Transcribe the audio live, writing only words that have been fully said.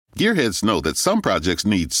Gearheads know that some projects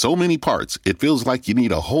need so many parts, it feels like you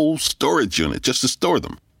need a whole storage unit just to store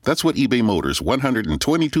them. That's what eBay Motors'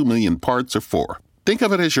 122 million parts are for. Think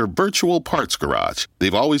of it as your virtual parts garage.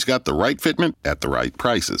 They've always got the right fitment at the right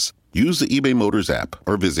prices. Use the eBay Motors app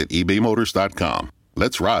or visit ebaymotors.com.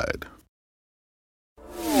 Let's ride.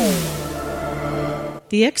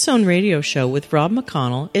 The X Zone Radio Show with Rob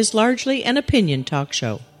McConnell is largely an opinion talk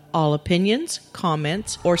show. All opinions,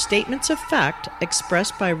 comments, or statements of fact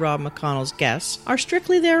expressed by Rob McConnell's guests are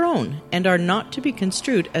strictly their own and are not to be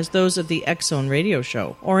construed as those of the X Zone Radio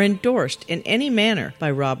Show or endorsed in any manner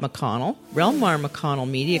by Rob McConnell, Relmar McConnell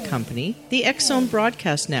Media Company, the X Zone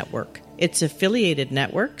Broadcast Network, its affiliated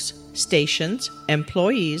networks, stations,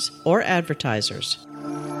 employees, or advertisers.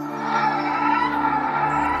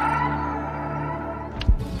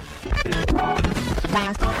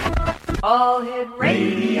 All Hit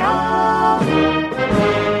Radio.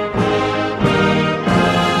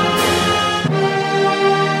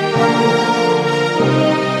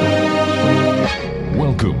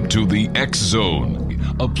 Welcome to the X Zone,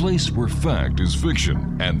 a place where fact is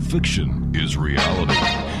fiction and fiction is reality.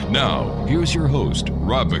 Now, here's your host,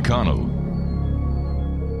 Rob McConnell.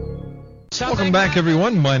 Welcome back,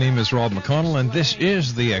 everyone. My name is Rob McConnell, and this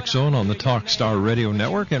is the X Zone on the Talkstar Radio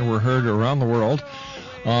Network, and we're heard around the world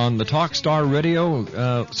on the Talkstar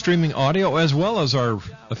Radio streaming audio, as well as our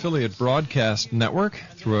affiliate broadcast network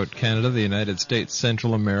throughout Canada, the United States,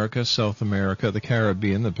 Central America, South America, the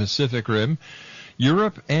Caribbean, the Pacific Rim,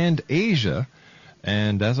 Europe, and Asia.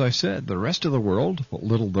 And as I said, the rest of the world, what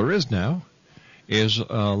little there is now, is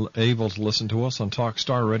able to listen to us on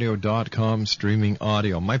TalkStarRadio.com streaming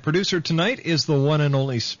audio. My producer tonight is the one and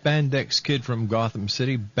only Spandex Kid from Gotham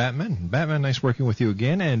City, Batman. Batman, nice working with you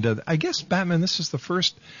again. And I guess, Batman, this is the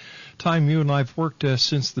first time you and I have worked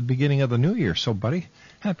since the beginning of the new year. So, buddy,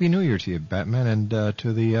 Happy New Year to you, Batman, and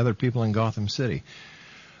to the other people in Gotham City.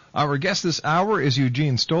 Our guest this hour is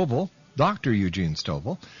Eugene Stovall, Dr. Eugene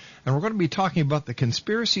Stovall, and we're going to be talking about the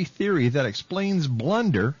conspiracy theory that explains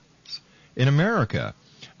Blunders in America.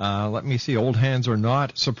 Let me see. Old hands are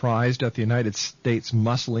not surprised at the United States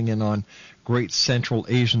muscling in on great Central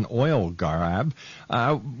Asian oil grab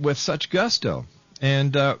with such gusto.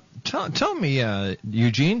 And tell me,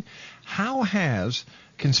 Eugene, how has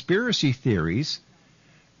conspiracy theories,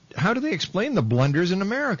 how do they explain the blunders in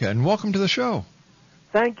America? And welcome to the show.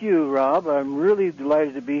 Thank you, Rob. I'm really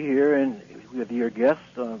delighted to be here and with your guests.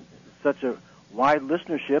 Such a wide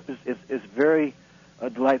listenership is very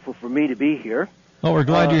delightful for me to be here. Oh, we're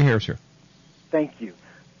glad you're here, sir. Thank you.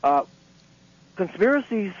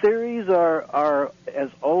 Conspiracy theories are as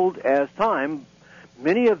old as time.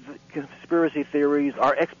 Many of the conspiracy theories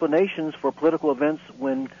are explanations for political events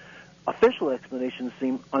when official explanations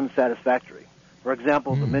seem unsatisfactory. For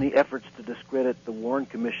example, the many efforts to discredit the Warren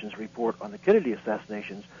Commission's report on the Kennedy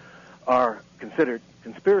assassinations are considered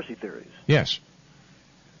conspiracy theories. Yes.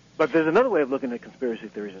 But there's another way of looking at conspiracy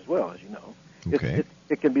theories as well, as you know. Okay.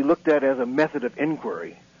 It can be looked at as a method of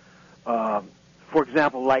inquiry. For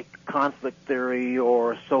example, like conflict theory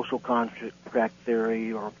or social contract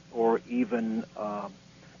theory or even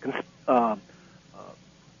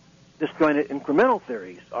disjointed incremental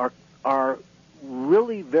theories are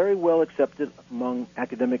really very well accepted among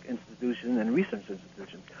academic institutions and research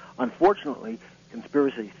institutions. Unfortunately,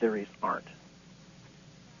 conspiracy theories aren't.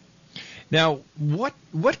 Now,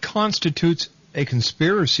 what constitutes a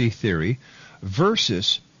conspiracy theory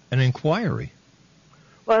versus an inquiry?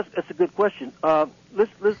 Well, that's a good question.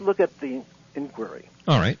 Let's look at the inquiry.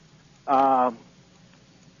 All right.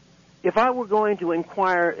 If I were going to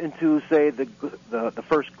inquire into, say, the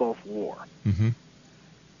first Gulf War,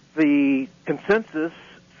 the consensus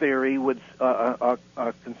theory would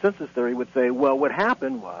say, well, what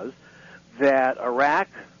happened was that Iraq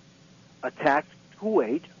attacked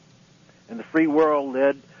Kuwait, and the free world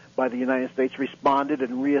led by the United States responded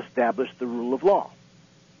and reestablished the rule of law.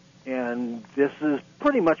 And this is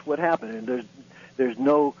pretty much what happened. And there's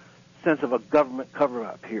no sense of a government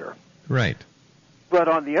cover-up here. Right. But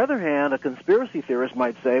on the other hand, a conspiracy theorist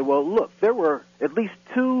might say, well, look, there were at least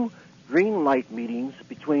two green light meetings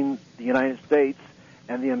between the United States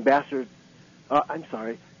and the ambassador.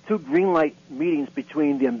 Two green light meetings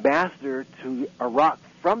between the ambassador to Iraq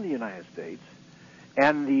from the United States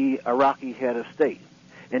and the Iraqi head of state.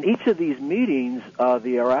 In each of these meetings,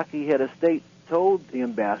 the Iraqi head of state told the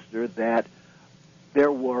ambassador that there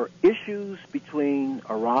were issues between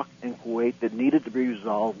Iraq and Kuwait that needed to be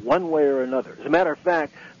resolved one way or another. As a matter of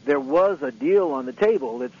fact, there was a deal on the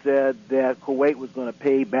table that said that Kuwait was going to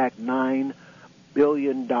pay back $9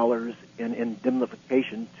 billion in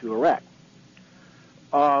indemnification to Iraq.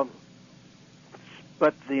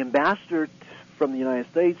 But the ambassador from the United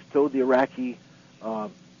States told the Iraqi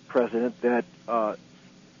president that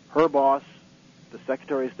her boss, the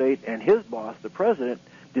Secretary of State, and his boss, the president,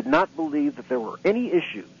 did not believe that there were any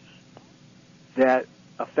issues that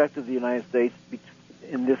affected the United States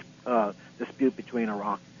in this dispute between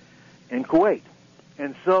Iraq and Kuwait.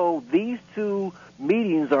 And so these two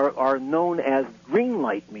meetings are known as green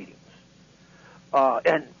light meetings.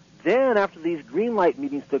 And then after these green light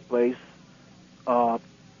meetings took place,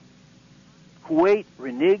 Kuwait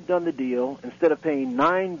reneged on the deal. Instead of paying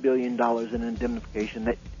 $9 billion in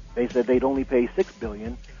indemnification, they said they'd only pay $6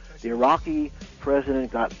 billion. The Iraqi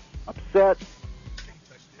president got upset,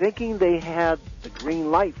 thinking they had the green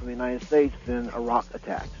light from the United States, then Iraq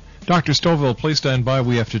attacked. Dr. Stovall, please stand by.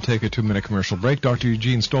 We have to take a 2-minute commercial break. Dr.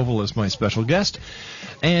 Eugene Stovall is my special guest.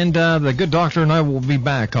 And the good doctor and I will be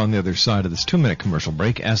back on the other side of this 2-minute commercial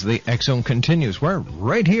break as the X Zone continues. We're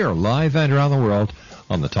right here, live and around the world,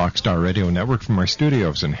 on the Talkstar Radio Network from our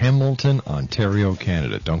studios in Hamilton, Ontario,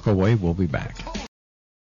 Canada. Don't go away. We'll be back.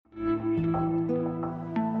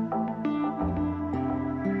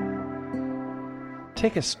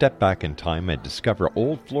 Take a step back in time and discover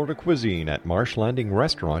old Florida cuisine at Marsh Landing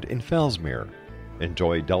Restaurant in Fellsmere.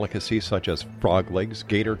 Enjoy delicacies such as frog legs,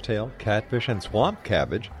 gator tail, catfish, and swamp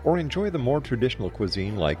cabbage, or enjoy the more traditional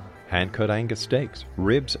cuisine like hand-cut Angus steaks,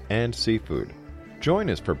 ribs, and seafood. Join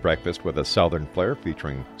us for breakfast with a southern flair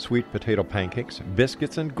featuring sweet potato pancakes,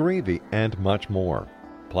 biscuits, and gravy, and much more.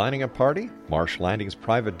 Planning a party? Marsh Landing's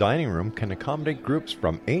private dining room can accommodate groups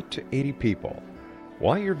from 8 to 80 people.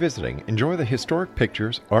 While you're visiting, enjoy the historic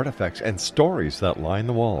pictures, artifacts, and stories that line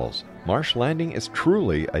the walls. Marsh Landing is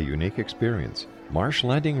truly a unique experience. Marsh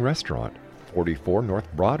Landing Restaurant, 44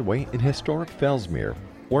 North Broadway in historic Fellsmere,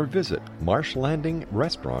 or visit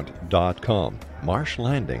marshlandingrestaurant.com. Marsh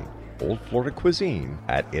Landing, old Florida cuisine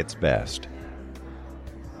at its best.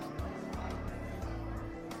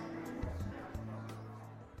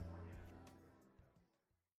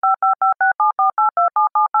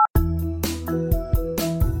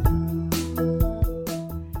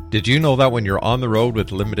 Did you know that when you're on the road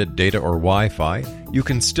with limited data or Wi-Fi, you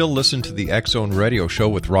can still listen to the X Zone Radio Show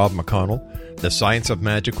with Rob McConnell, The Science of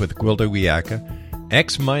Magic with Gwilda Wiyaka,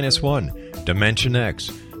 X-1, Dimension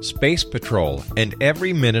X, Space Patrol, and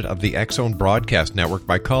every minute of the X Zone broadcast network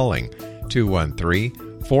by calling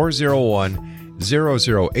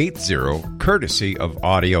 213-401-0080, courtesy of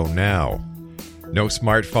Audio Now. No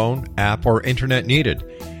smartphone, app, or internet needed.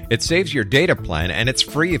 It saves your data plan, and it's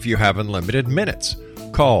free if you have unlimited minutes.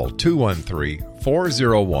 Call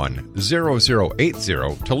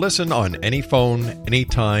 213-401-0080 to listen on any phone,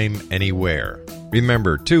 anytime, anywhere.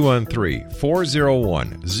 Remember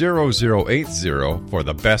 213-401-0080 for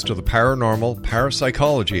the best of the paranormal,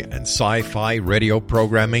 parapsychology, and sci-fi radio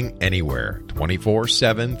programming anywhere,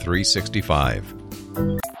 24/7, 365.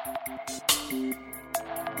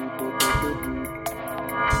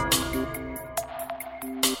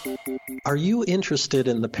 Are you interested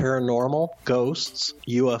in the paranormal, ghosts,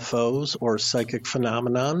 UFOs, or psychic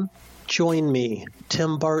phenomenon? Join me,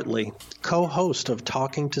 Tim Bartley, co-host of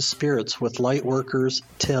Talking to Spirits with Lightworkers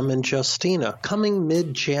Tim and Justina, coming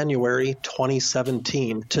mid-January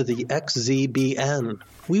 2017 to the XZBN.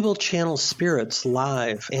 We will channel spirits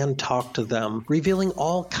live and talk to them, revealing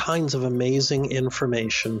all kinds of amazing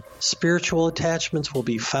information. Spiritual attachments will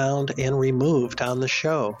be found and removed on the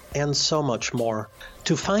show, and so much more.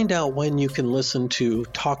 To find out when you can listen to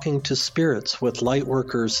Talking to Spirits with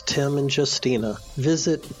Lightworkers Tim and Justina,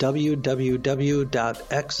 visit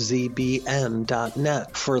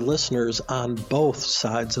www.xzbn.net for listeners on both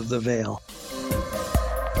sides of the veil.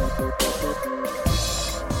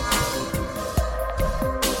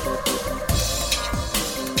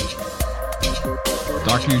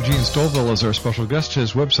 Dr. Eugene Stovall is our special guest.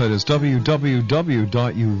 His website is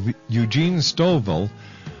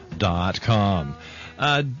www.eugenestovall.com.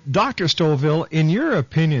 Dr. Stovall, in your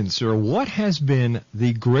opinion, sir, what has been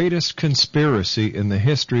the greatest conspiracy in the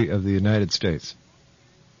history of the United States?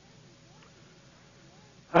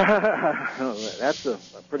 That's a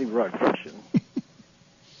pretty broad question.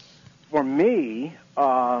 For me,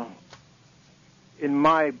 in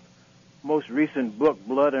my most recent book,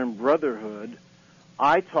 Blood and Brotherhood,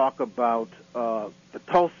 I talk about the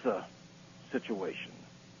Tulsa situation.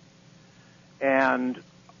 And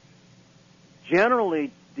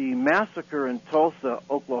generally, the massacre in Tulsa,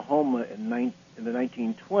 Oklahoma in the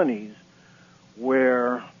 1920s,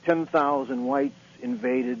 where 10,000 whites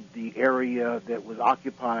invaded the area that was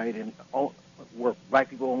occupied and where black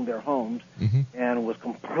people owned their homes, and was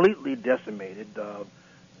completely decimated.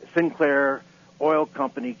 Sinclair oil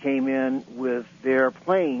company came in with their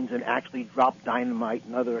planes and actually dropped dynamite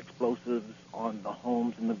and other explosives on the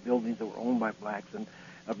homes and the buildings that were owned by blacks, and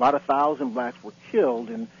about 1,000 blacks were killed,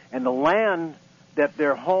 and the land that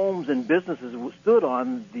their homes and businesses stood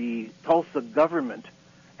on, the Tulsa government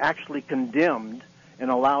actually condemned and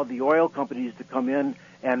allowed the oil companies to come in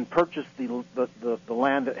and purchase the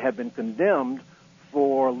land that had been condemned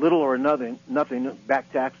for little or nothing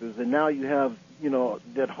back taxes, and now you have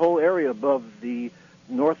that whole area above the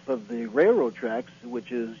north of the railroad tracks,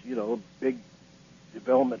 which is a big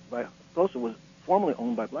development by Tulsa, was formerly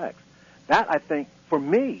owned by blacks. That, I think, for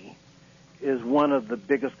me, is one of the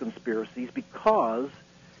biggest conspiracies, because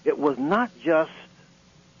it was not just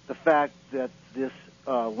the fact that this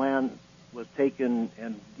land was taken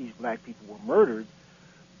and these black people were murdered,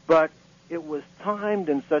 but it was timed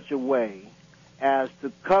in such a way as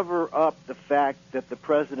to cover up the fact that the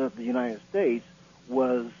President of the United States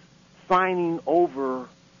was signing over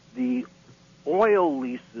the oil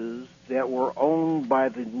leases that were owned by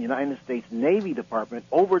the United States Navy Department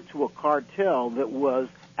over to a cartel that was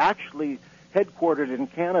actually headquartered in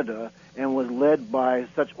Canada and was led by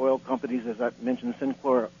such oil companies as I mentioned,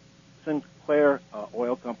 Sinclair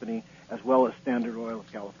Oil Company, as well as Standard Oil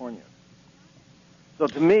of California. So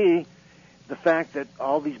to me, the fact that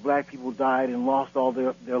all these black people died and lost all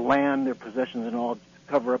their land, their possessions, and all to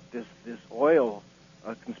cover up this oil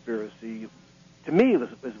conspiracy, to me,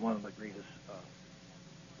 is one of the greatest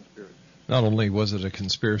conspiracies. Not only was it a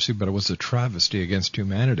conspiracy, but it was a travesty against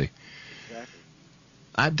humanity.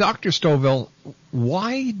 Exactly. Dr. Stovall,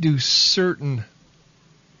 why do certain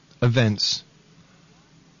events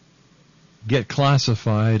get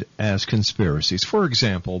classified as conspiracies? For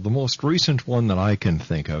example, the most recent one that I can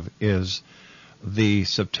think of is the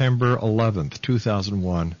September 11th,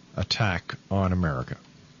 2001 attack on America.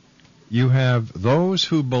 You have those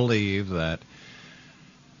who believe that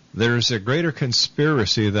there's a greater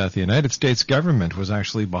conspiracy that the United States government was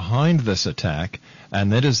actually behind this attack,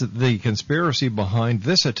 and that is that the conspiracy behind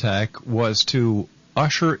this attack was to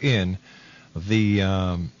usher in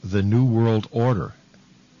the New World Order.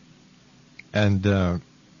 And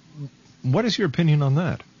what is your opinion on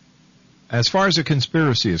that, as far as a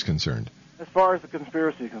conspiracy is concerned? As far as the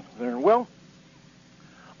conspiracy is concerned, well,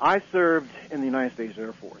 I served in the United States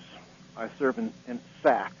Air Force. I served in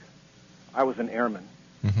SAC. I was an airman,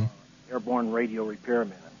 airborne radio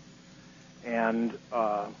repairman, and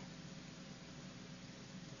I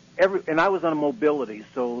was on a mobility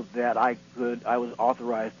so that I was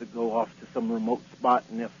authorized to go off to some remote spot,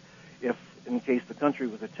 and if in case the country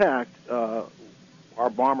was attacked, our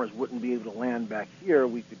bombers wouldn't be able to land back here.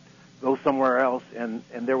 We could go somewhere else, and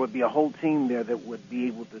there would be a whole team there that would be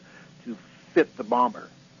able to fit the bomber.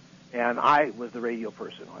 And I was the radio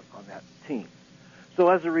person on that team. So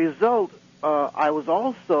as a result, I was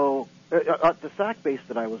also, at the SAC base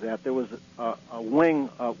that I was at, there was a wing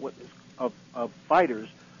of fighters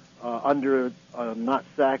under not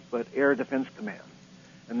SAC, but Air Defense Command.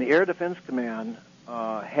 And the Air Defense Command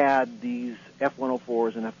had these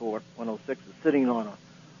F-104s and F-106s sitting on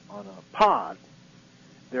a pod.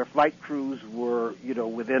 Their flight crews were,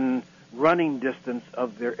 within running distance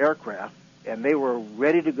of their aircraft, and they were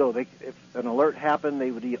ready to go. If an alert happened, they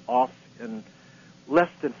would be off in less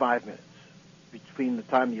than 5 minutes between the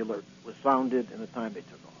time the alert was sounded and the time they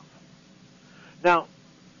took off. Now,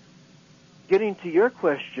 getting to your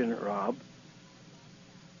question, Rob,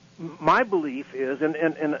 my belief is,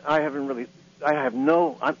 and I haven't really,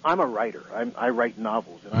 I'm a writer. I write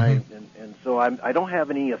novels, and so I don't have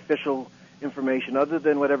any official information other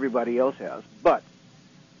than what everybody else has. But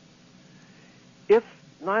if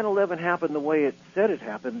 9/11 happened the way it said it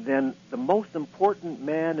happened, then the most important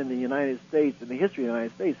man in the United States, in the history of the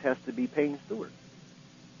United States, has to be Payne Stewart.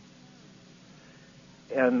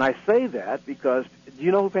 And I say that because, do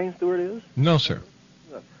you know who Payne Stewart is? No, sir.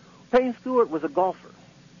 Payne Stewart was a golfer,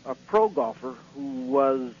 a pro golfer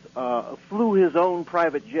who flew his own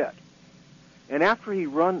private jet. And after he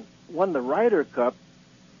won the Ryder Cup,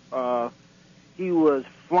 he was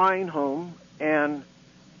flying home and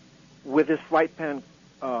with his flight plan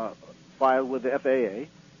filed with the FAA,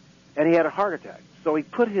 and he had a heart attack. So he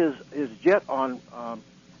put his jet on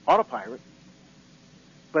autopilot,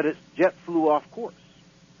 but his jet flew off course.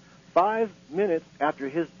 5 minutes after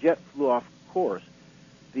his jet flew off course,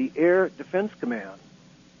 the Air Defense Command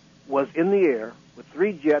was in the air with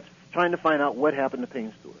 3 jets trying to find out what happened to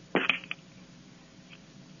Payne Stewart.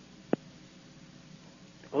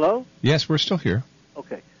 Hello? Yes, we're still here.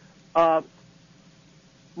 Okay.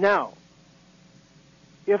 Now,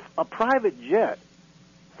 if a private jet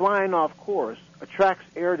flying off course attracts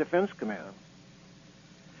Air Defense Command,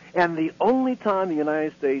 And the only time the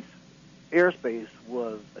United States airspace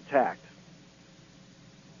was attacked,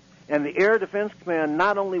 and the Air Defense Command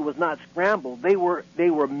not only was not scrambled, they were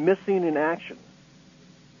missing in action.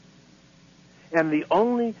 And the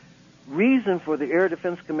only reason for the Air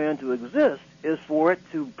Defense Command to exist is for it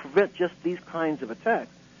to prevent just these kinds of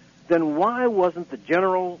attacks. Then why wasn't the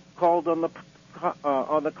general called on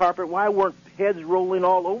the carpet? Why weren't heads rolling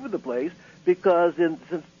all over the place? Because since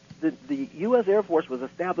the U.S. Air Force was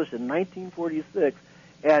established in 1946,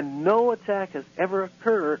 and no attack has ever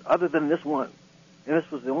occurred other than this one. And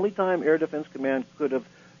this was the only time Air Defense Command could have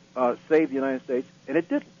saved the United States, and it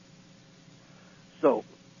didn't. So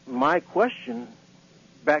my question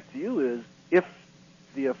back to you is, if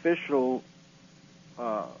the official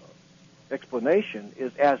explanation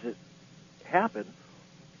is as it happened,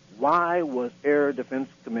 why was Air Defense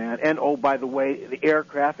Command, and oh, by the way, the air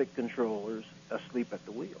traffic controllers asleep at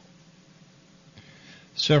the wheel?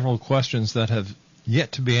 Several questions that have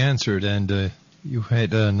yet to be answered, and you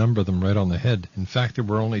had a number of them right on the head. In fact, there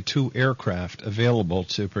were only 2 aircraft available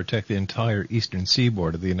to protect the entire eastern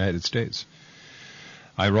seaboard of the United States.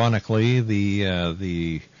 Ironically,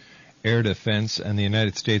 the Air Defense and the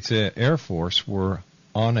United States Air Force were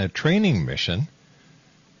on a training mission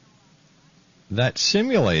that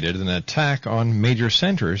simulated an attack on major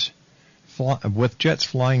centers with jets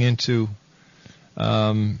flying into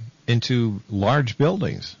large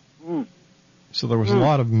buildings. Mm. So there was a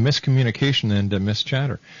lot of miscommunication and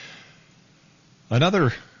mischatter.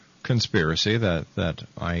 Another conspiracy that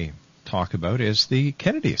I talk about is the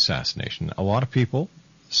Kennedy assassination. A lot of people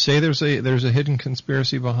say there's a hidden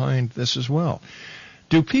conspiracy behind this as well.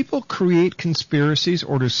 Do people create conspiracies,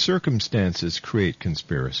 or do circumstances create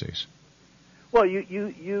conspiracies? Well,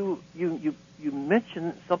 you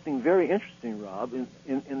mentioned something very interesting, Rob,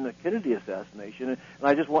 in the Kennedy assassination, and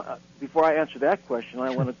I just want, before I answer that question,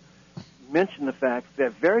 I want to mention the fact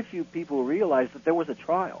that very few people realize that there was a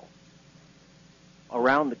trial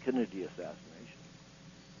around the Kennedy assassination,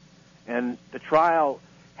 and the trial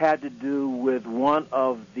had to do with one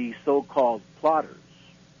of the so-called plotters.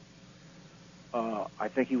 I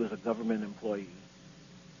think he was a government employee.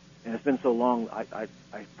 And it's been so long, I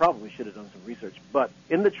probably should have done some research. But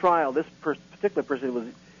in the trial, this particular person was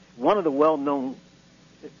one of the well-known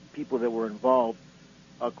people that were involved,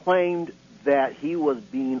 claimed that he was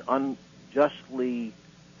being unjustly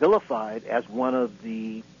vilified as one of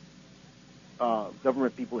the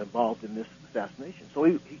government people involved in this assassination. So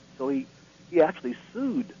he actually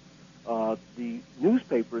sued the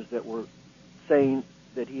newspapers that were saying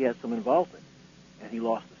that he had some involvement, and he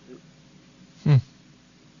lost the suit.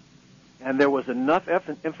 And there was enough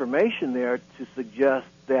information there to suggest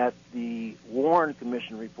that the Warren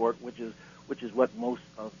Commission report, which is what most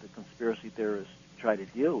of the conspiracy theorists try to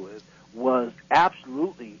deal with, was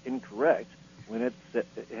absolutely incorrect when it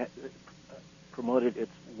promoted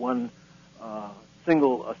its one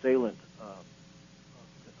single assailant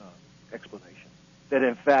explanation. That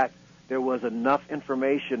in fact there was enough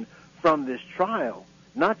information from this trial,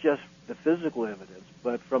 not just the physical evidence,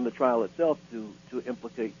 but from the trial itself to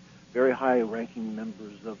implicate very high-ranking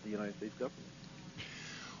members of the United States government.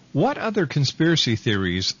 What other conspiracy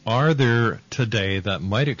theories are there today that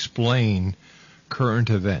might explain current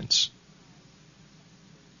events?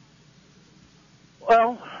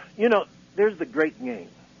 Well, there's the Great Game.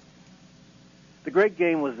 The Great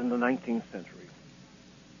Game was in the 19th century.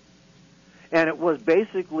 And it was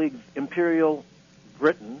basically Imperial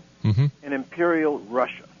Britain and Imperial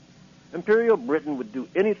Russia. Imperial Britain would do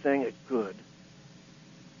anything it could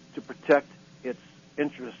to protect its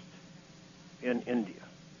interest in India.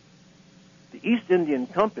 The East Indian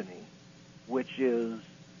Company, which is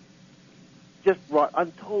just brought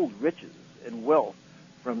untold riches and wealth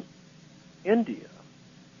from India,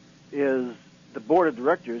 is the board of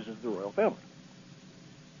directors is the royal family.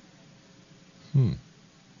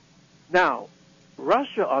 Now,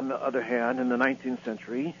 Russia, on the other hand, in the 19th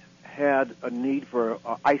century, had a need for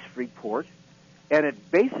an ice-free port, and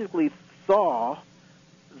it basically saw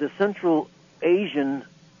the Central Asian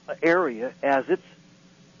area as its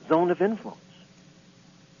zone of influence.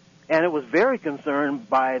 And it was very concerned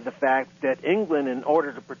by the fact that England, in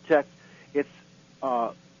order to protect its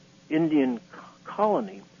Indian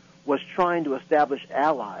colony, was trying to establish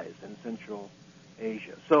allies in Central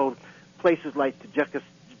Asia. So places like Tajikistan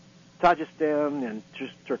and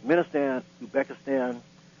Turkmenistan, Uzbekistan,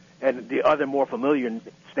 and the other more familiar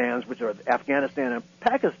stands, which are Afghanistan and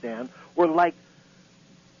Pakistan, were like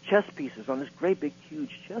chess pieces on this great big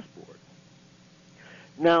huge chessboard.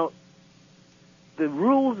 Now, the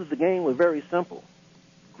rules of the game were very simple.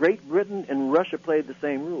 Great Britain and Russia played the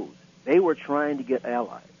same rules. They were trying to get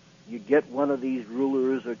allies. you get one of these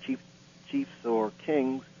rulers or chiefs or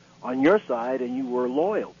kings on your side, and you were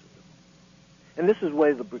loyal to them. And this is the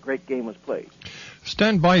way the great game was played.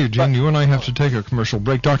 Stand by, Eugene. You and I have to take a commercial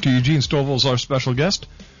break. Dr. Eugene Stovall is our special guest.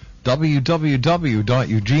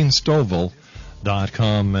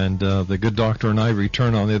 www.eugenestovall.com. And the good doctor and I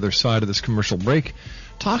return on the other side of this commercial break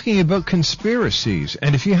talking about conspiracies.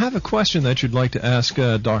 And if you have a question that you'd like to ask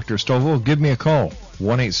Dr. Stovall, give me a call.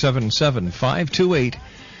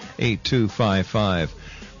 1-877-528-8255.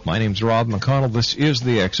 My name's Rob McConnell. This is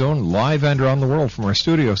the X Zone, live and around the world from our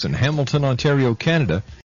studios in Hamilton, Ontario, Canada.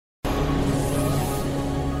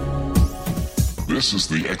 This is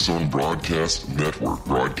the X Zone Broadcast Network,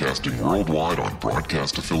 broadcasting worldwide on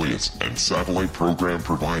broadcast affiliates and satellite program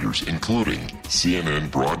providers, including CNN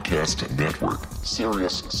Broadcast Network,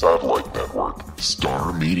 Sirius Satellite Network,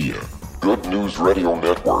 Star Media, Good News Radio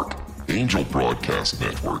Network, Angel Broadcast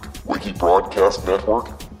Network, Wiki Broadcast Network,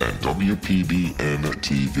 and WPBN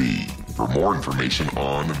TV. For more information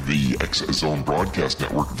on the X Zone Broadcast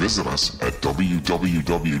Network, visit us at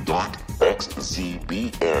www.xzbn.net.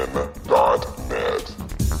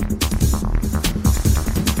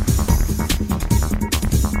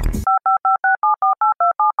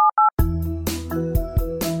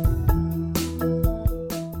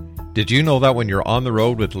 Did you know that when you're on the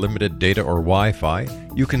road with limited data or Wi-Fi,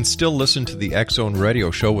 you can still listen to the X Zone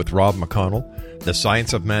Radio Show with Rob McConnell, The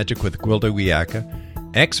Science of Magic with Gwilda Wiyaka,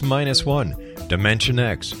 X-1, Dimension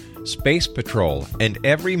X, Space Patrol, and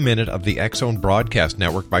every minute of the X Zone Broadcast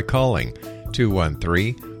Network by calling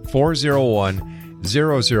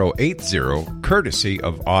 213-401-0080, courtesy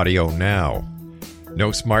of Audio Now. No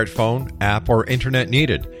smartphone, app, or internet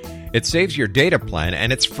needed. It saves your data plan,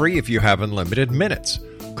 and it's free if you have unlimited minutes.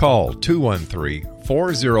 Call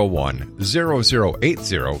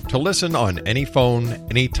 213-401-0080 to listen on any phone,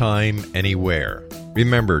 anytime, anywhere.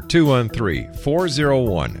 Remember,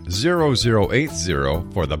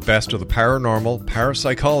 213-401-0080 for the best of the paranormal,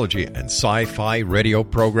 parapsychology, and sci-fi radio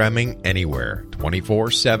programming anywhere,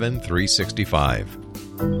 24/7, 365.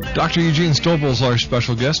 Dr. Eugene Stovall is our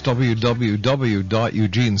special guest,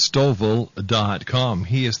 www.eugenestovall.com.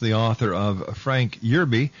 He is the author of Frank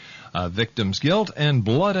Yerby, Victim's Guilt, and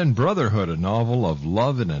Blood and Brotherhood, a novel of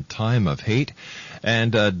love in a time of hate.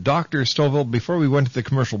 And Dr. Stovall, before we went to the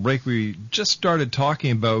commercial break, we just started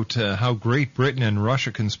talking about how Great Britain and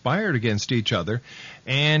Russia conspired against each other,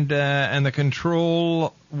 and the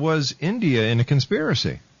control was India in a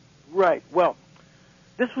conspiracy. Right. Well,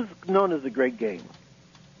 this was known as the Great Game.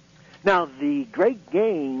 Now, the Great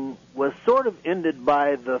Game was sort of ended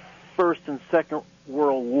by the First and Second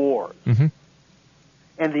World Wars. Mm-hmm.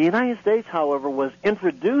 And the United States, however, was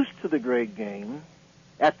introduced to the Great Game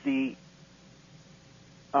at the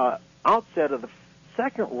outset of the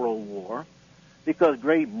Second World War because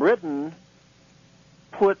Great Britain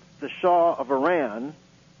put the Shah of Iran,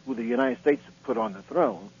 who the United States put on the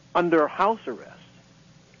throne, under house arrest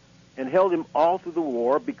and held him all through the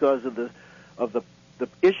war because of the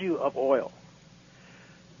issue of oil.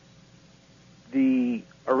 The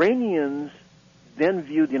Iranians then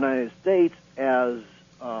viewed the United States as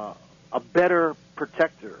a better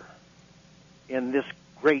protector in this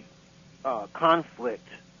great conflict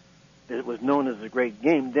that was known as the Great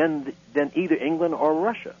Game than either England or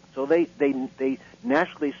Russia. So they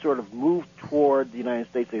naturally sort of moved toward the United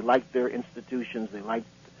States. They liked their institutions. They liked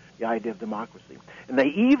the idea of democracy. And they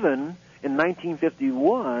even, in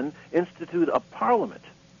 1951, instituted a parliament.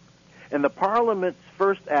 And the parliament's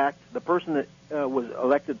first act, the person that was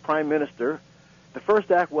elected prime minister, the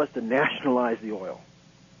first act was to nationalize the oil.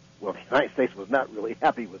 Well, the United States was not really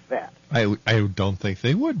happy with that. I don't think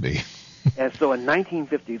they would be. And so in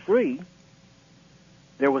 1953,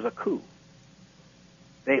 there was a coup.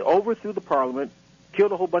 They overthrew the parliament,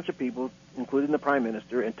 killed a whole bunch of people, including the prime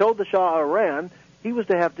minister, and told the Shah of Iran he was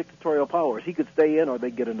to have dictatorial powers. He could stay in or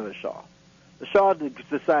they'd get another Shah. The Shah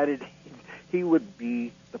decided he would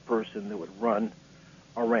be the person that would run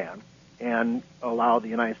Iran and allow the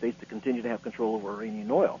United States to continue to have control over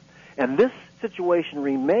Iranian oil. And this situation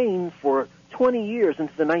remained for 20 years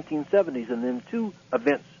into the 1970s, and then two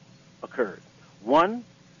events occurred. One,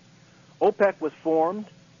 OPEC was formed,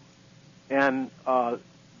 and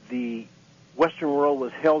the Western world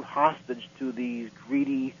was held hostage to these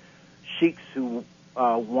greedy sheiks who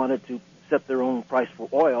wanted to set their own price for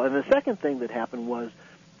oil. And the second thing that happened was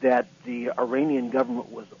that the Iranian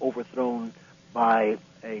government was overthrown by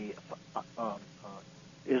a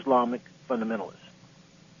Islamic fundamentalist.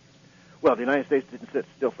 Well, the United States didn't sit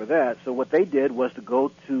still for that, so what they did was to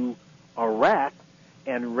go to Iraq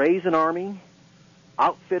and raise an army,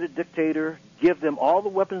 outfit a dictator, give them all the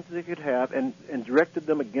weapons they could have, and directed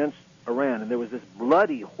them against Iran. And there was this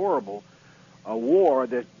bloody, horrible war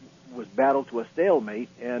that was battled to a stalemate,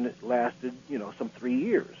 and it lasted, some 3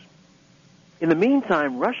 years. In the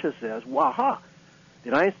meantime, Russia says, waha, the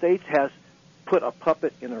United States has put a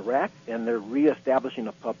puppet in Iraq, and they're reestablishing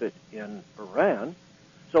a puppet in Iran.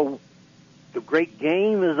 So the great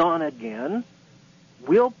game is on again.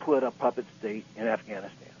 We'll put a puppet state in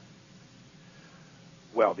Afghanistan.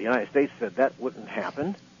 Well, the United States said that wouldn't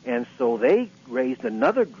happen, and so they raised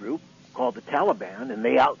another group called the Taliban, and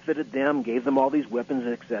they outfitted them, gave them all these weapons,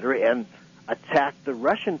 et cetera, and attacked the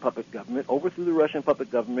Russian puppet government, overthrew the Russian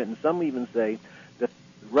puppet government, and some even say that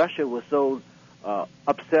Russia was so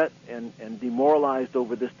upset and demoralized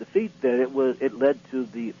over this defeat that it led to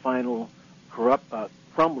the final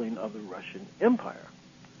crumbling of the Russian Empire.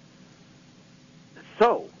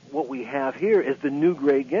 So what we have here is the new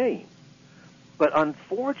gray game. But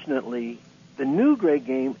unfortunately, the new gray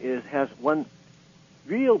game has one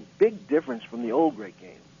real big difference from the old gray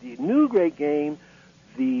game. The new gray game,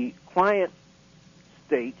 the client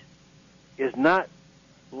state, is not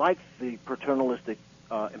like the paternalistic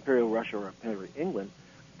Imperial Russia or Imperial England.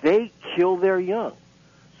 They kill their young.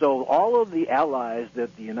 So all of the allies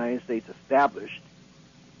that the United States established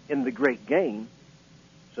in the great game,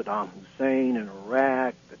 Saddam Hussein in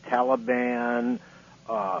Iraq, the Taliban,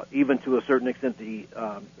 even to a certain extent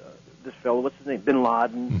this fellow, what's his name, Bin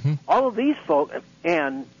Laden, all of these folks,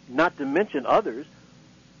 and not to mention others,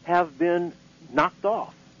 have been knocked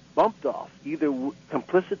off, bumped off, either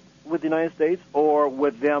complicit with the United States or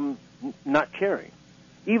with them not caring.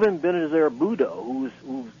 Even Benazir Bhutto,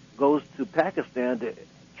 who goes to Pakistan to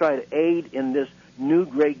try to aid in this new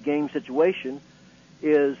great game situation,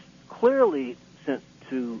 is clearly sent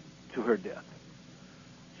to her death.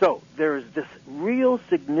 So there's this real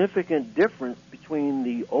significant difference between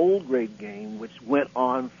the old great game, which went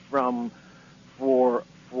on for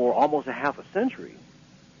almost a half a century,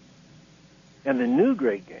 and the new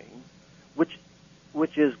great game,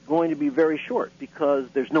 which is going to be very short because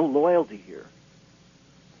there's no loyalty here.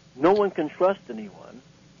 No one can trust anyone.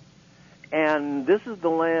 And this is the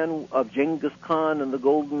land of Genghis Khan and the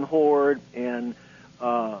Golden Horde and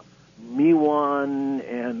Miwan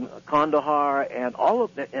and Kandahar and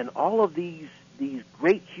all of these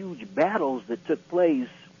great huge battles that took place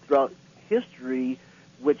throughout history,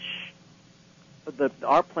 which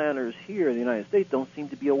our planners here in the United States don't seem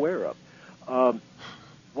to be aware of.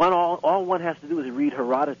 All one has to do is read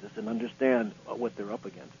Herodotus and understand what they're up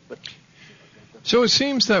against. So it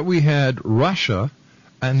seems that we had Russia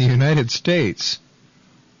and the United States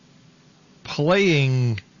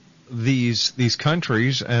playing these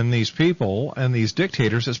countries and these people and these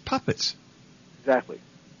dictators as puppets. Exactly.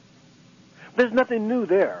 There's nothing new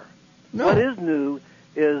there. No. What is new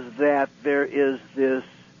is that there is this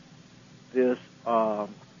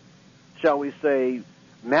shall we say,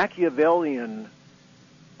 Machiavellian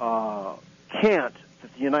cant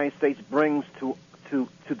that the United States brings to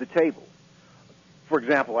the table. For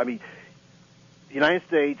example, the United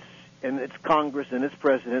States and its Congress and its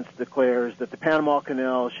presidents declares that the Panama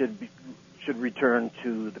Canal should return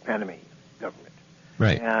to the Panamanian government.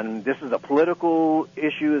 Right. And this is a political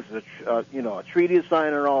issue. It's a treaty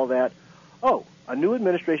signer and all that. Oh, a new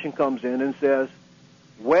administration comes in and says,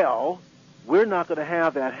 well, we're not going to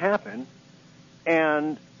have that happen,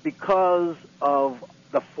 and because of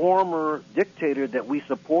the former dictator that we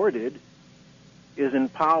supported is in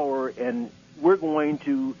power, and we're going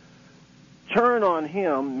to turn on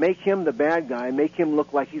him, make him the bad guy, make him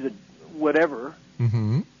look like he's a whatever,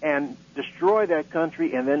 and destroy that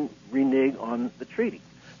country, and then renege on the treaty.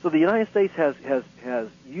 So the United States has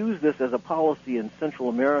used this as a policy in Central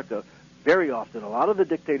America very often. A lot of the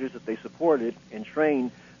dictators that they supported and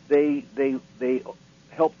trained, they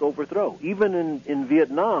helped overthrow. Even in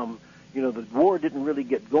Vietnam, the war didn't really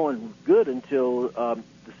get going good until the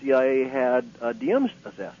CIA had Diem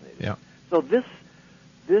assassinated. Yeah. So this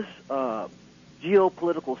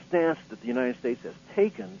geopolitical stance that the United States has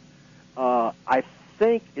taken, I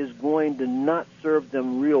think, is going to not serve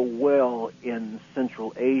them real well in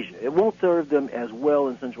Central Asia. It won't serve them as well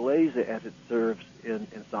in Central Asia as it serves in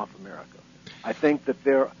South America. I think that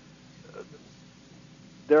there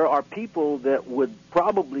are people that would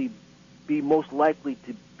probably be most likely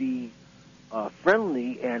to be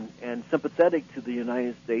friendly and sympathetic to the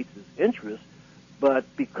United States' interests, but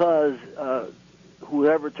because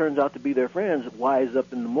whoever turns out to be their friends winds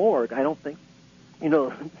up in the morgue, I don't think,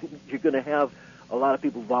 you're going to have a lot of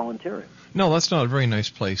people volunteering. No, that's not a very nice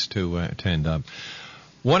place to end up.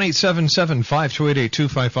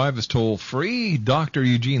 1-877-528-8255 is toll-free. Dr.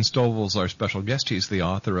 Eugene Stovall is our special guest. He's the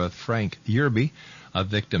author of Frank Yerby, A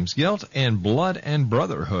Victim's Guilt, and Blood and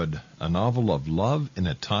Brotherhood, a novel of love in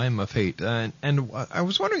a time of hate. And I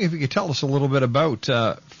was wondering if you could tell us a little bit about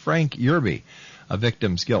Frank Yerby, A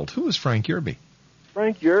Victim's Guilt. Who is Frank Yerby?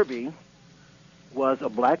 Frank Yerby was a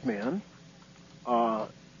black man.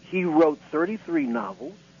 He wrote 33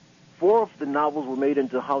 novels. 4 of the novels were made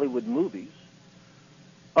into Hollywood movies.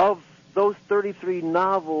 Of those 33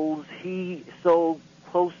 novels, he sold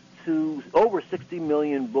close to over 60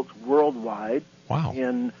 million books worldwide. Wow.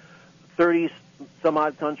 In 30 some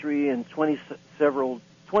odd country and 20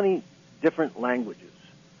 different languages.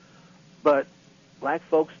 But black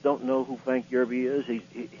folks don't know who Frank Yerby is.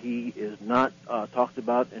 He is not talked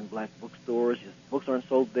about in black bookstores. His books aren't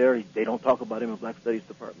sold there. They don't talk about him in Black Studies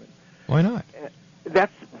Department. Why not?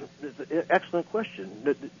 That's an excellent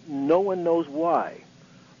question. No one knows why.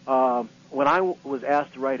 When I was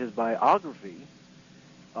asked to write his biography,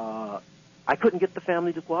 I couldn't get the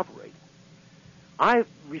family to cooperate. I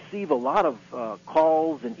receive a lot of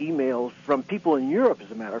calls and emails from people in Europe,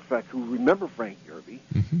 as a matter of fact, who remember Frank Yerby.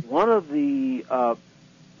 Mm-hmm.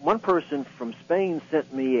 One person from Spain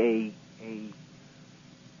sent me a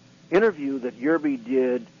interview that Yerby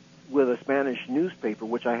did with a Spanish newspaper,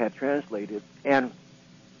 which I had translated, and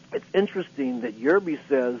it's interesting that Yerby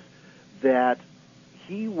says that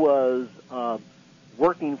he was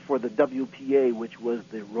working for the WPA, which was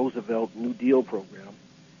the Roosevelt New Deal program.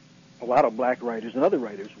 A lot of black writers and other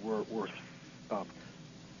writers were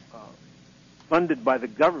funded by the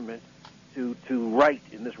government to write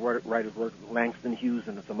in this writer's work. Langston Hughes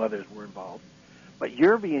and some others were involved. But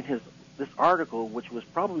Yerby, in this article, which was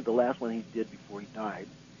probably the last one he did before he died,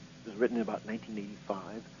 it was written in about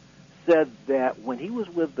 1985, said that when he was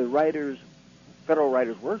with the Federal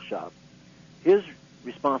Writers Workshop, his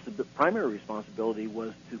primary responsibility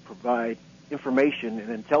was to provide information and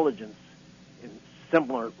intelligence,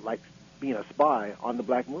 similar like being a spy, on the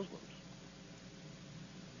black Muslims.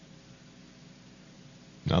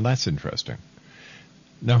 Now that's interesting.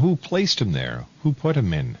 Now who placed him there? Who put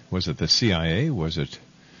him in? Was it the CIA? Was it?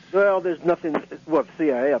 Well, there's nothing. Well, the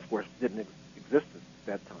CIA, of course, didn't exist at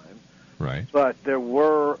that time. Right. But there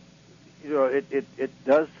were, it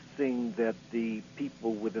does seem that the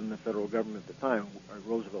people within the federal government at the time,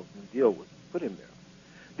 Roosevelt's New Deal, would put him there.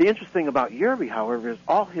 The interesting thing about Yerby, however, is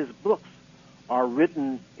all his books are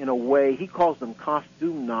written in a way, he calls them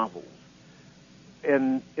costume novels.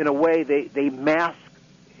 And in a way, they mask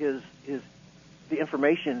the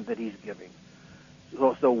information that he's giving.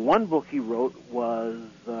 So one book he wrote was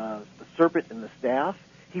The Serpent and the Staff.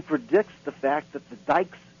 He predicts the fact that the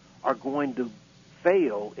dikes are going to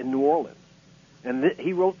fail in New Orleans. And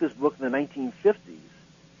he wrote this book in the 1950s,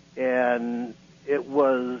 and it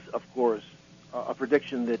was, of course, a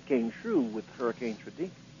prediction that came true with Hurricane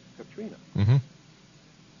Katrina. Mm-hmm.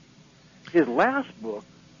 His last book,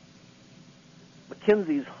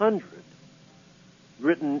 Mackenzie's 100,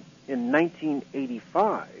 written in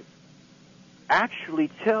 1985, actually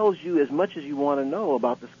tells you as much as you want to know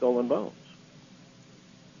about the Skull and Bones.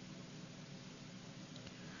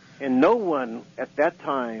 And no one at that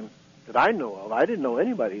time that I know of, I didn't know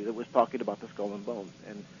anybody that was talking about the Skull and Bones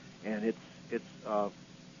and its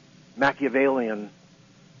Machiavellian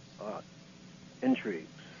intrigues.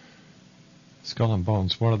 Skull and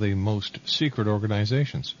Bones, one of the most secret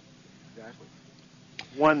organizations. Exactly.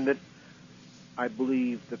 One that I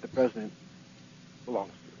believe that the president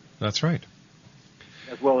belongs to. That's right.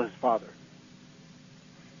 As well as his father.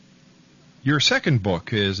 Your second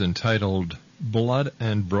book is entitled Blood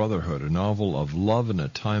and Brotherhood, a novel of love in a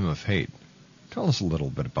time of hate. Tell us a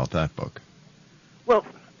little bit about that book. Well,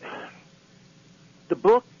 the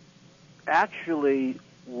book actually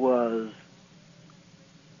was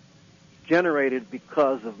generated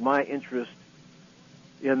because of my interest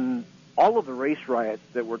in all of the race riots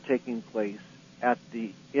that were taking place at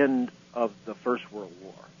the end of the First World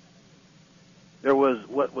War. There was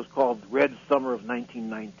what was called Red Summer of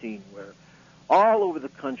 1919, where all over the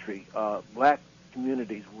country, black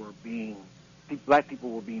communities black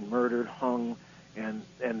people were being murdered, hung, and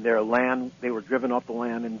their land, they were driven off the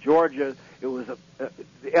land. In Georgia, it was the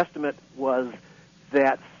estimate was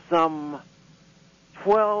that some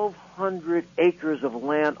 1,200 acres of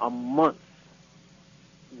land a month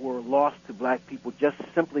were lost to black people just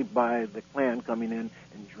simply by the Klan coming in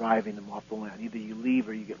and driving them off the land. Either you leave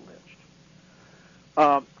or you get lynched.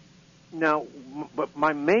 Now, but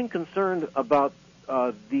my main concern about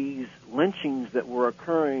these lynchings that were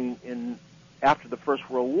occurring after the First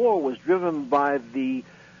World War was driven by the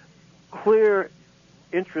clear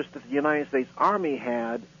interest that the United States Army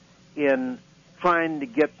had in trying to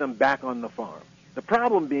get them back on the farm. The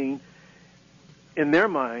problem being, in their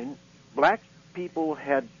mind, black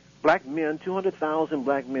men, 200,000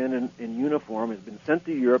 black men in uniform had been sent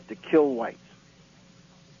to Europe to kill whites.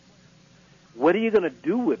 What are you going to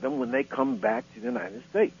do with them when they come back to the United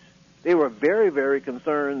States? They were very, very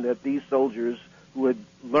concerned that these soldiers who had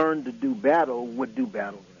learned to do battle would do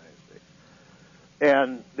battle in the United States.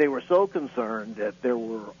 And they were so concerned that there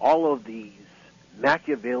were all of these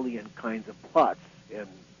Machiavellian kinds of plots and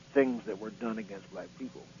things that were done against black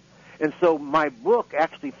people. And so my book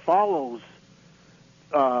actually follows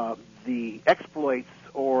the exploits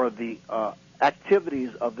or the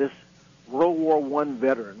activities of this World War I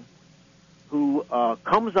veteran who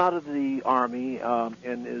comes out of the Army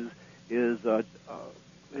and is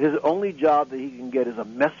his only job that he can get is a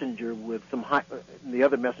messenger with the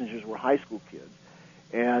other messengers were high school kids.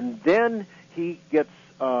 And then he gets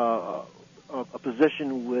a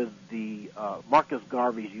position with the Marcus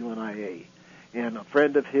Garvey's UNIA. And a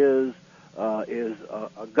friend of his is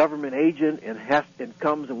a government agent and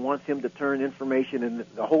comes and wants him to turn information. And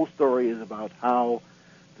the whole story is about how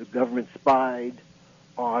the government spied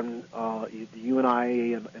on the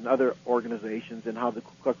UNIA and other organizations and how the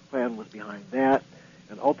Ku Klux Klan was behind that.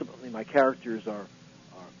 And ultimately, my characters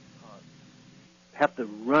have to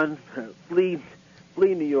run, flee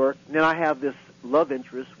New York. And then I have this love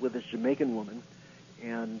interest with this Jamaican woman,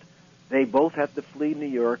 and they both have to flee New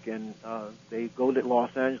York, and they go to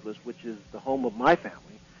Los Angeles, which is the home of my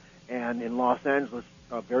family. And in Los Angeles,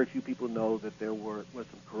 very few people know that there were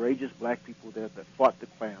some courageous black people there that fought the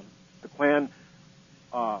Klan. The Klan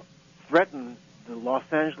threatened the Los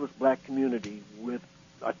Angeles black community with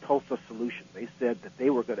a Tulsa solution. They said that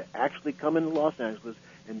they were going to actually come into Los Angeles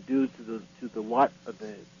and do to the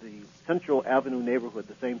Central Avenue neighborhood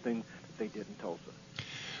the same thing that they did in Tulsa.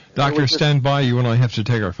 Doctor, stand by. You and I have to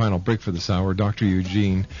take our final break for this hour. Dr.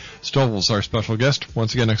 Eugene Stovall is our special guest.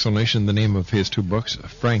 Once again, explanation, the name of his two books,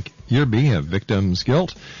 Frank Yerby, A Victim's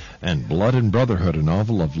Guilt, and Blood and Brotherhood, a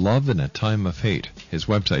novel of love in a time of hate. His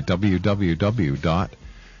website,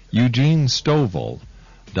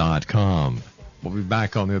 www.eugenestovall.com. We'll be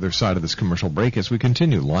back on the other side of this commercial break as we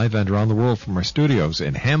continue live and around the world from our studios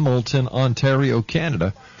in Hamilton, Ontario,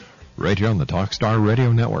 Canada, right here on the Talkstar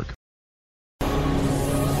Radio Network.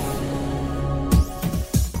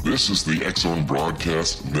 This is the X-Zone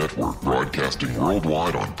Broadcast Network, broadcasting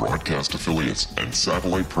worldwide on broadcast affiliates and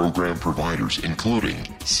satellite program providers, including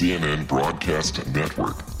CNN Broadcast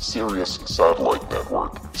Network, Sirius Satellite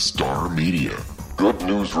Network, Star Media, Good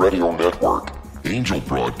News Radio Network, Angel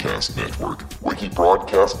Broadcast Network, Wiki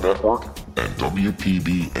Broadcast Network, and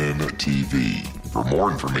WPBN TV. For more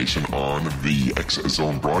information on the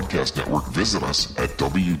X-Zone Broadcast Network, visit us at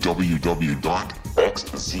www.xzbn.net.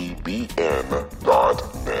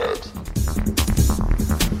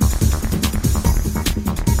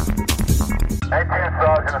 19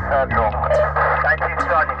 Sergeant Central. 19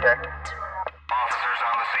 Sergeant, check. Officers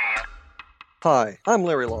on the scene. Hi, I'm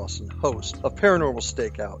Larry Lawson, host of Paranormal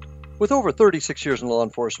Stakeout. With over 36 years in law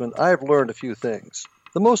enforcement, I have learned a few things.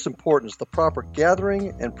 The most important is the proper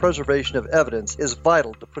gathering and preservation of evidence is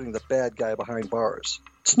vital to putting the bad guy behind bars.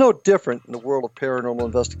 It's no different in the world of paranormal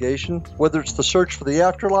investigation. Whether it's the search for the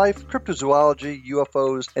afterlife, cryptozoology,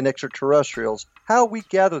 UFOs, and extraterrestrials, how we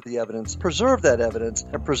gather the evidence, preserve that evidence,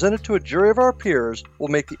 and present it to a jury of our peers will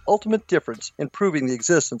make the ultimate difference in proving the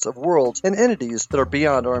existence of worlds and entities that are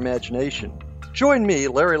beyond our imagination. Join me,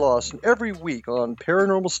 Larry Lawson, every week on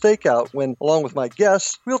Paranormal Stakeout when, along with my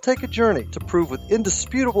guests, we'll take a journey to prove with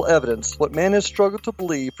indisputable evidence what man has struggled to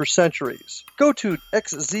believe for centuries. Go to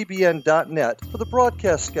xzbn.net for the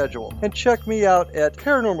broadcast schedule and check me out at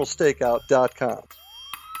paranormalstakeout.com.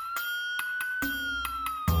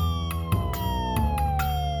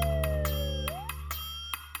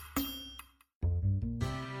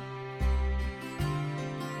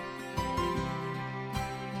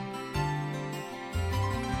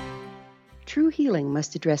 True healing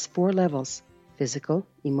must address 4 levels: physical,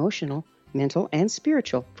 emotional, mental, and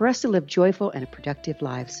spiritual, for us to live joyful and productive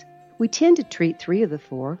lives. We tend to treat 3 of the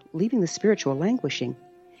 4, leaving the spiritual languishing.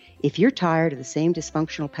 If you're tired of the same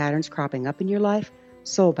dysfunctional patterns cropping up in your life,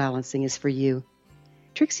 Soul Balancing is for you.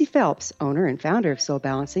 Trixie Phelps, owner and founder of Soul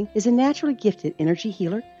Balancing, is a naturally gifted energy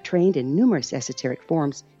healer trained in numerous esoteric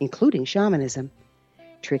forms, including shamanism.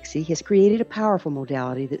 Trixie has created a powerful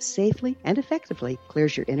modality that safely and effectively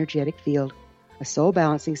clears your energetic field. A soul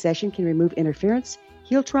balancing session can remove interference,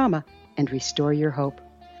 heal trauma, and restore your hope.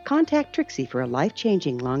 Contact Trixie for a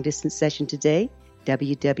life-changing long-distance session today.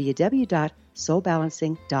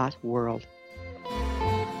 www.soulbalancing.world.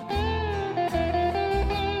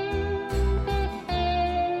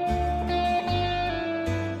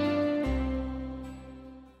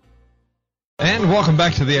 And welcome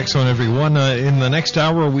back to the X-Zone, everyone. In the next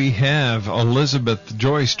hour, we have Elizabeth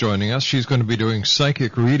Joyce joining us. She's going to be doing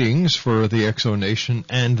psychic readings for the X-Zone Nation.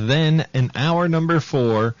 And then in hour number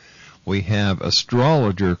 4, we have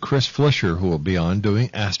astrologer Chris Flisher, who will be on doing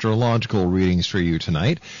astrological readings for you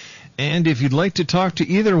tonight. And if you'd like to talk to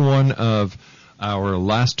either one of our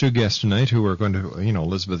last 2 guests tonight, who are going to,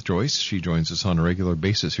 Elizabeth Joyce, she joins us on a regular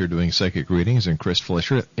basis here doing psychic readings, and Chris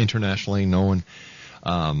Flisher, internationally known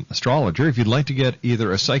astrologer. If you'd like to get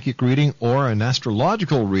either a psychic reading or an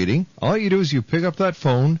astrological reading, all you do is you pick up that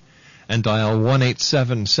phone and dial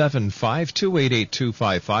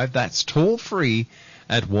 1-877-528-8255. That's toll free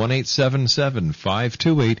at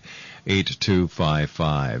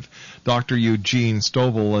 1-877-528-8255. Dr. Eugene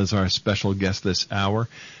Stovall is our special guest this hour.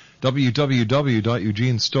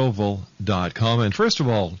 www.eugenestovall.com. And first of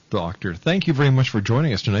all, Doctor, thank you very much for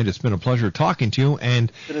joining us tonight. It's been a pleasure talking to you,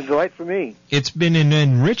 and it's been a delight for me. It's been an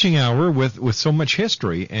enriching hour with so much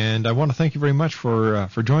history, and I want to thank you very much for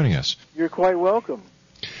joining us. You're quite welcome.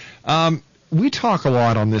 We talk a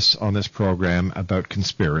lot on this program about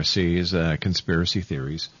conspiracies, conspiracy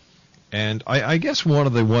theories. And I guess one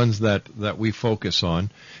of the ones that we focus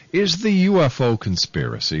on is the UFO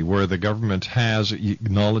conspiracy, where the government has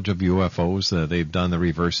knowledge of UFOs. They've done the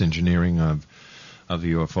reverse engineering of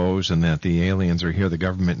the UFOs, and that the aliens are here. The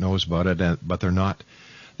government knows about it, but they're not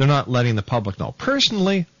letting the public know.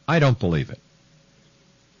 Personally, I don't believe it.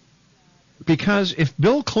 Because if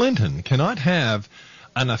Bill Clinton cannot have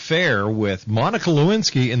an affair with Monica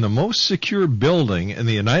Lewinsky in the most secure building in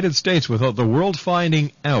the United States without the world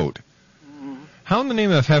finding out, how in the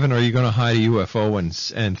name of heaven are you going to hide a UFO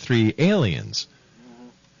and 3 aliens?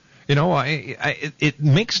 It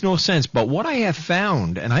makes no sense. But what I have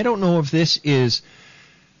found, and I don't know if this is,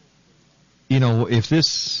 if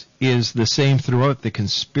this is the same throughout the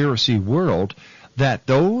conspiracy world, that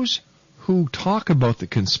those who talk about the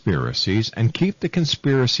conspiracies and keep the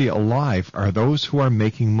conspiracy alive are those who are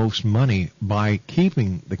making most money by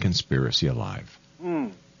keeping the conspiracy alive.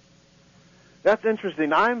 That's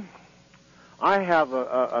interesting. I have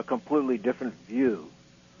a completely different view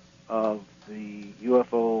of the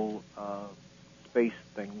UFO space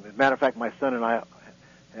thing. As a matter of fact, my son and I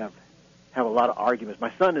have a lot of arguments.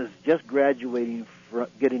 My son is just graduating,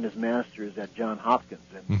 getting his master's at Johns Hopkins,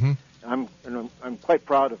 and I'm quite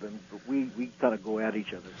proud of him. But we kind of go at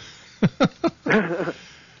each other.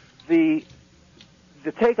 The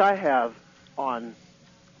take I have on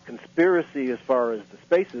conspiracy as far as the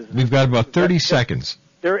spaces. We've got about 30 seconds.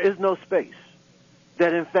 There is no space.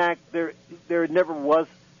 That in fact there never was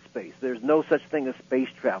space. There's no such thing as space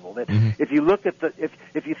travel. That if you look at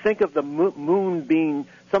if you think of the moon being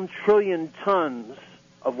some trillion tons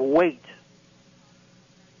of weight,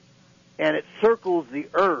 and it circles the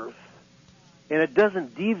Earth, and it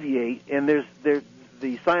doesn't deviate, and the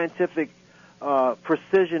scientific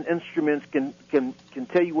precision instruments can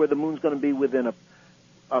tell you where the moon's going to be within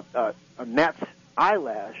a gnat's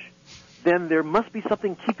eyelash, then there must be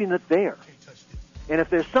something keeping it there. And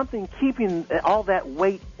if there's something keeping all that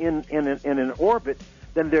weight in an orbit,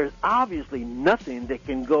 then there's obviously nothing that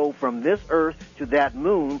can go from this Earth to that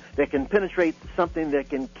moon that can penetrate something that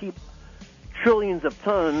can keep trillions of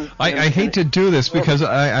tons. I hate to do this because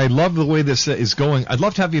I love the way this is going. I'd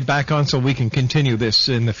love to have you back on so we can continue this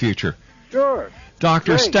in the future. Sure.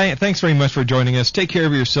 Dr. Stan, thanks very much for joining us. Take care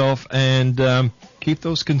of yourself and keep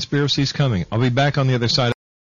those conspiracies coming. I'll be back on the other side.